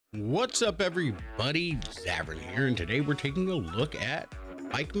What's up, everybody? Zavern here, and today we're taking a look at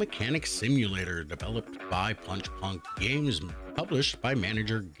Bike Mechanic Simulator, developed by Punch Punk Games, published by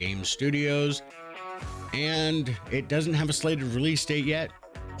Manager Game Studios, and it doesn't have a slated release date yet,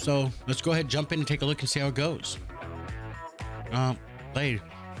 so let's go ahead, jump in, and take a look and see how it goes. Yeah,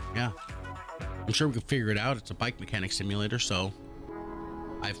 I'm sure we can figure it out. It's a Bike Mechanic Simulator, so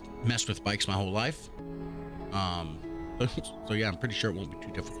I've messed with bikes my whole life. So yeah, I'm pretty sure it won't be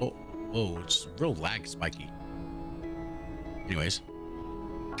too difficult. Oh, it's real lag spiky. Anyways,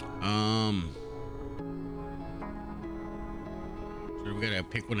 so we gotta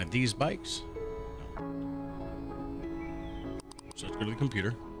pick one of these bikes. So let's go to the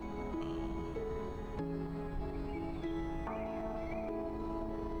computer.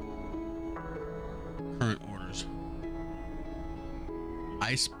 Current orders.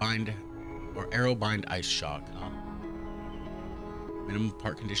 Ice bind or arrow bind ice shock. Minimum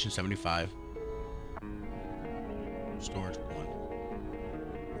part condition 75. Storage 1.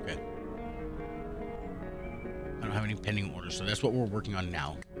 Okay. I don't have any pending orders, so that's what we're working on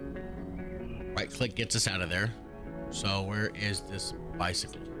now. Right click gets us out of there. So where is this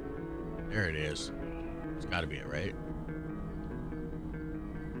bicycle? There it is. It's got to be it, right?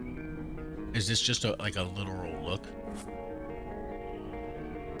 Is this just like a literal look?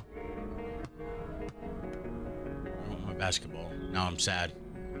 I want my basketball. Now I'm sad.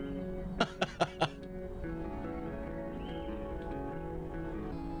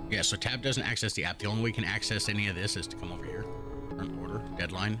 Yeah, so tab doesn't access the app. The only way you can access any of this is to come over here. Current order,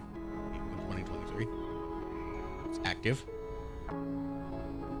 deadline, April 2023. It's active.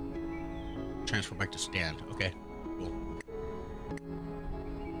 Transfer back to stand. Okay, cool.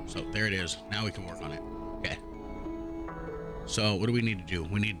 So there it is. Now we can work on it. Okay. So what do we need to do?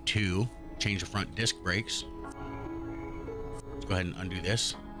 We need to change the front disc brakes. Go ahead and undo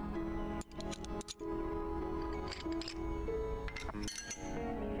this.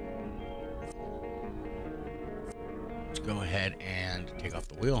 Let's go ahead and take off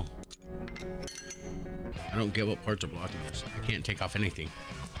the wheel. I don't get what parts are blocking this. I can't take off anything.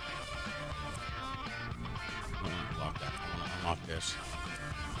 I don't want to block that. I want to unlock this.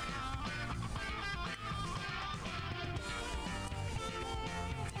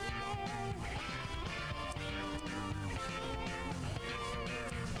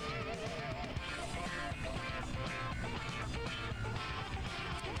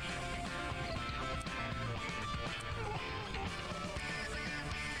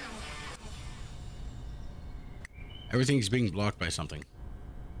 Everything's being blocked by something.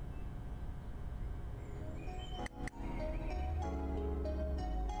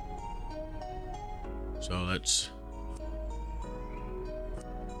 So let's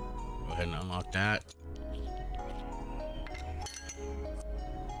go ahead and unlock that.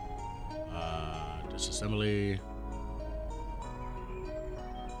 Disassembly.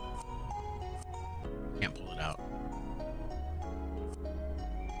 Can't pull it out.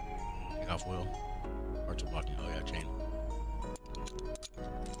 Take off wheel. Parts are blocking. Oh yeah, chain.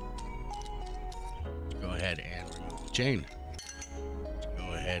 Let's go ahead and remove the chain. Let's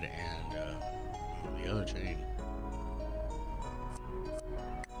go ahead and remove the other chain.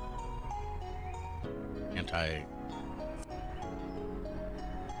 Anti.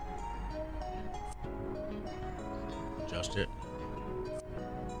 Adjust it.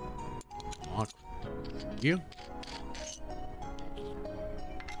 Lock. You.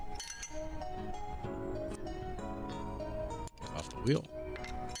 Wheel.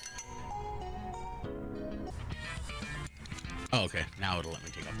 Oh, okay. Now it'll let me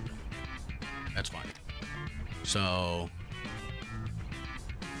take off the wheel. That's fine. So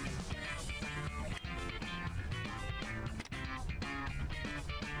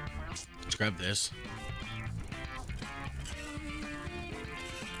let's grab this.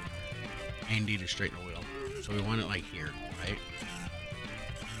 And D to straighten the wheel. So we want it like here, right?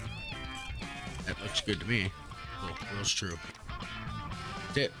 That looks good to me. Cool. Wheel's true.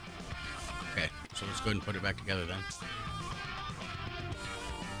 That's it. Okay, so let's go ahead and put it back together then.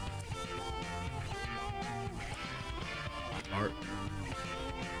 Part.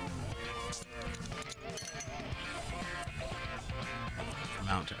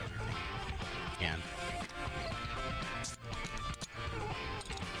 Mount to everything. Can.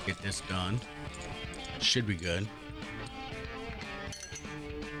 Get this done. Should be good.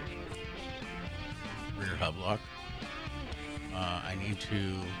 Rear hub lock. I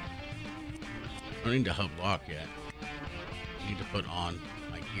don't need to hub lock yet. I need to put on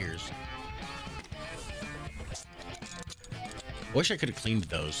my gears. I wish I could have cleaned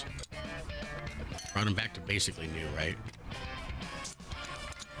those. Brought them back to basically new, right?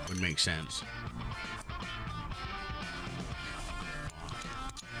 would make sense.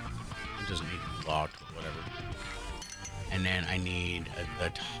 It doesn't need to be locked, but whatever. And then I need the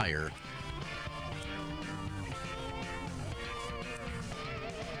tire.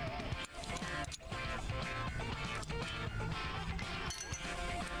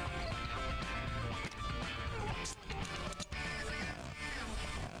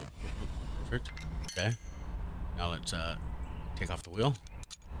 Perfect. Okay. Now let's take off the wheel.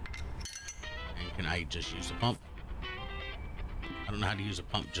 And can I just use the pump? I don't know how to use a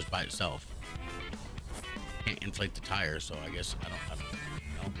pump just by itself. Can't inflate the tires, so I guess I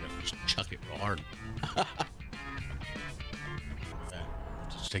don't know. Just chuck it real hard. Okay.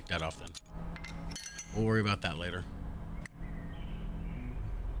 Just take that off then. We'll worry about that later.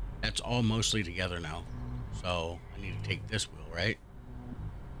 That's all mostly together now. So I need to take this wheel, right?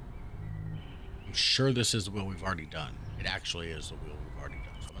 I'm sure this is the wheel we've already done. It actually is the wheel we've already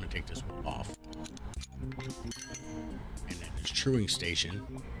done. So I'm going to take this wheel off. And then there's truing station.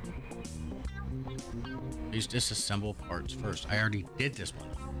 Please disassemble parts first. I already did this one.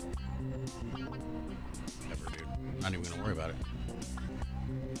 Whatever, dude. I'm not even going to worry about it.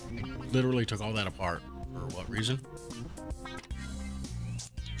 I literally took all that apart. For what reason?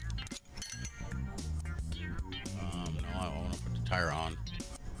 No, I want to put the tire on.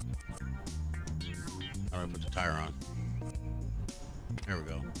 How do I put the tire on? There we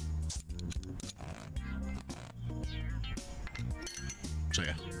go. So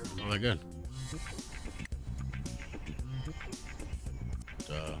yeah, all that good.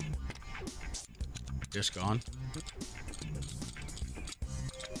 Disc on.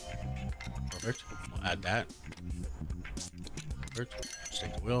 Perfect. We'll add that. Perfect. Let's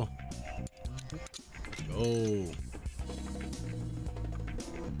take the wheel. Let's go.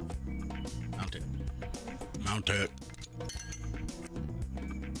 Mount it. Mount it.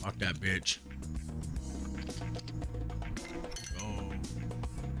 Lock that bitch. Go.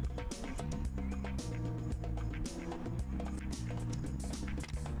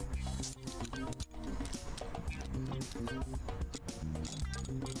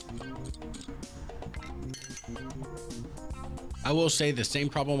 I will say the same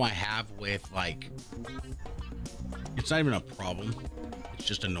problem I have with, like, it's not even a problem. It's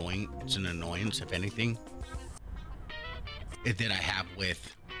just annoying. It's an annoyance, if anything. That I have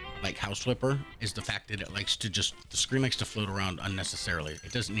with, like, House Flipper is the fact that it likes to just, the screen likes to float around unnecessarily.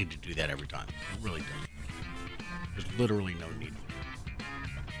 It doesn't need to do that every time. It really doesn't. There's literally no need.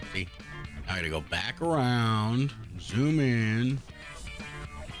 See? I gotta go back around, zoom in.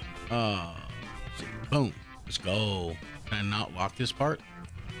 Let's see. Boom. Let's go. Can I not lock this part?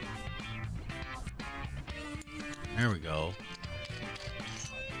 There we go.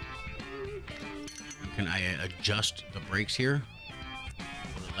 Can I adjust the brakes here?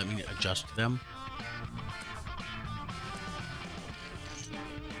 Will it let me adjust them?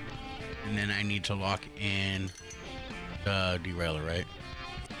 And then I need to lock in the derailleur, right?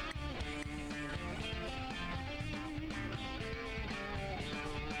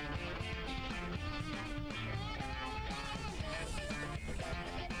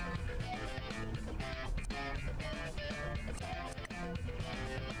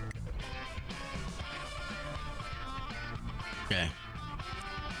 Okay.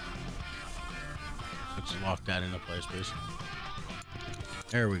 Let's lock that into place, please.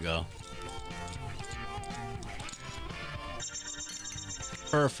 There we go.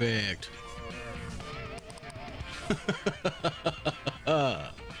 Perfect.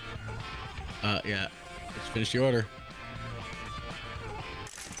 Yeah. Let's finish the order.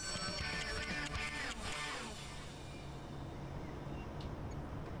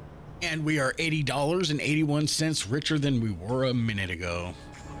 And we are $80.81 richer than we were a minute ago.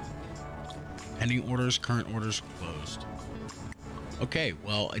 Pending orders, current orders closed. Okay,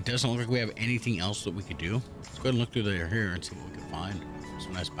 well, it doesn't look like we have anything else that we could do. Let's go ahead and look through there here and see what we can find.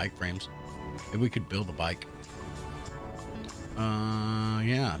 Some nice bike frames. Maybe we could build a bike.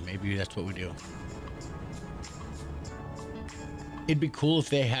 Yeah, maybe that's what we do. It'd be cool if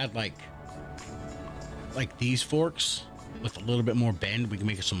they had like these forks with a little bit more bend. We can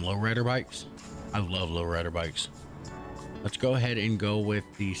make some lowrider bikes. I love lowrider bikes. Let's go ahead and go with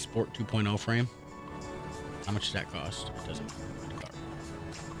the Sport 2.0 frame. How much does that cost? It doesn't.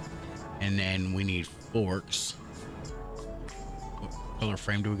 And then we need forks. What color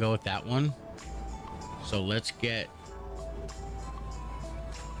frame do we go with? That one. So let's get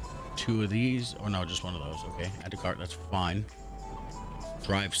 2 of these. Or no, just one of those. Okay, add to cart. That's fine.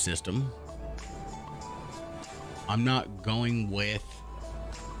 Drive system. I'm not going with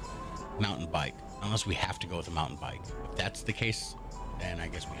mountain bike unless we have to go with a mountain bike. If that's the case, then I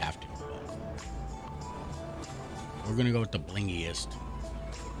guess we have to. But we're gonna go with the blingiest.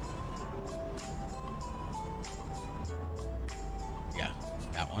 Yeah,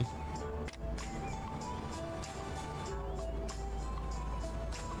 that one.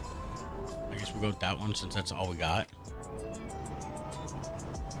 I guess we'll go with that one since that's all we got.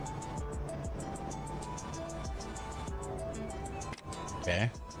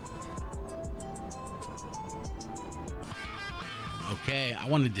 Okay. Okay, I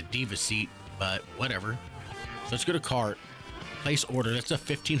wanted the Diva seat, but whatever. So let's go to cart, place order. That's a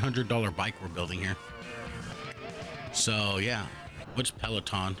 $1,500 bike we're building here. So yeah, what's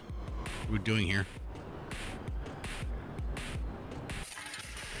Peloton? What are we doing here?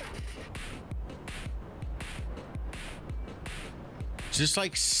 Is this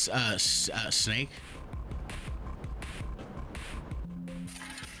like Snake?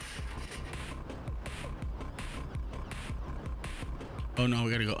 Oh no,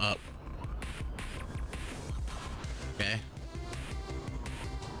 we gotta go up. Okay.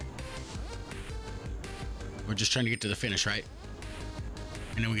 We're just trying to get to the finish, right?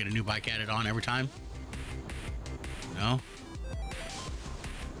 And then we get a new bike added on every time? No?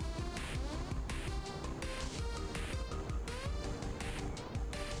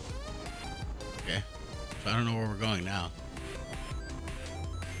 Okay. So I don't know where we're going now.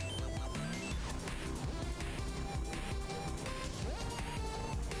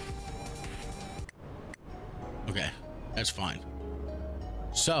 Okay, that's fine.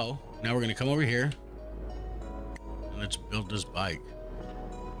 So now we're gonna come over here and let's build this bike.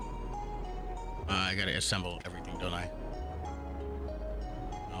 I gotta assemble everything, don't I?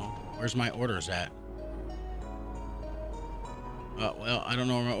 No, where's my orders at? Well, I don't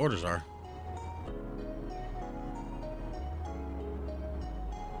know where my orders are.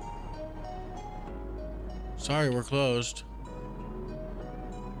 Sorry, we're closed.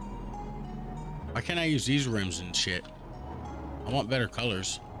 Why can't I use these rims and shit? I want better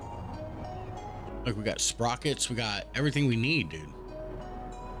colors. Look, we got sprockets. We got everything we need, dude.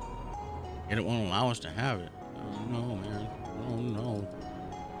 Yet it won't allow us to have it. Oh no, man. Oh no.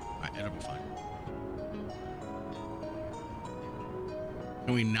 All right, it'll be fine.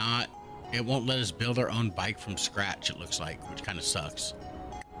 Can we not? It won't let us build our own bike from scratch, it looks like, which kind of sucks.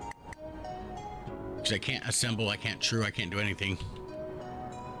 Because I can't assemble, I can't true, I can't do anything.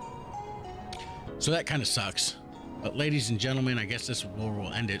 So that kind of sucks. But ladies and gentlemen, I guess this is where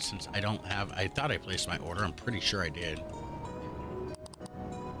we'll end it since I don't have, I thought I placed my order. I'm pretty sure I did.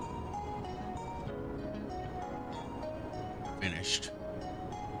 Finished.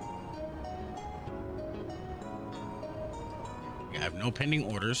 Yeah, I have no pending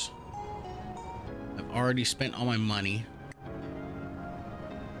orders. I've already spent all my money.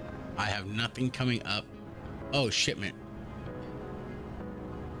 I have nothing coming up. Oh, shipment.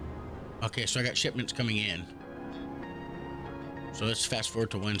 Okay, so I got shipments coming in. So let's fast forward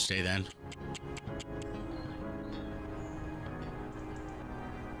to Wednesday then.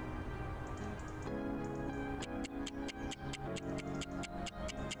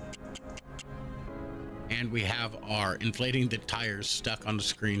 And we have our inflating the tires stuck on the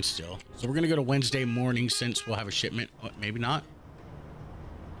screen still. So we're gonna go to Wednesday morning since we'll have a shipment. Oh, maybe not.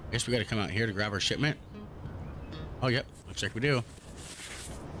 I guess we gotta come out here to grab our shipment. Oh, yep, looks like we do.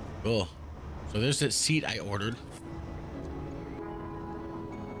 Cool. So there's that seat I ordered.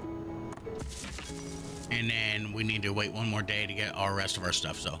 And then we need to wait one more day to get our rest of our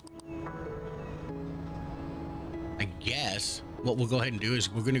stuff. So I guess what we'll go ahead and do is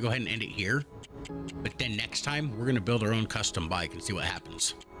we're going to go ahead and end it here. But then next time we're going to build our own custom bike and see what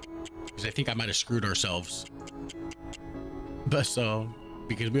happens. Because I think I might have screwed ourselves. But so,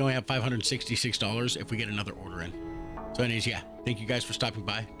 because we only have $566 if we get another order in. So anyways, yeah, thank you guys for stopping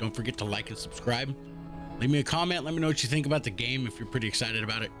by. Don't forget to like and subscribe. Leave me a comment. Let me know what you think about the game if you're pretty excited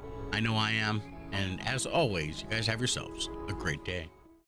about it. I know I am. And as always, you guys have yourselves a great day.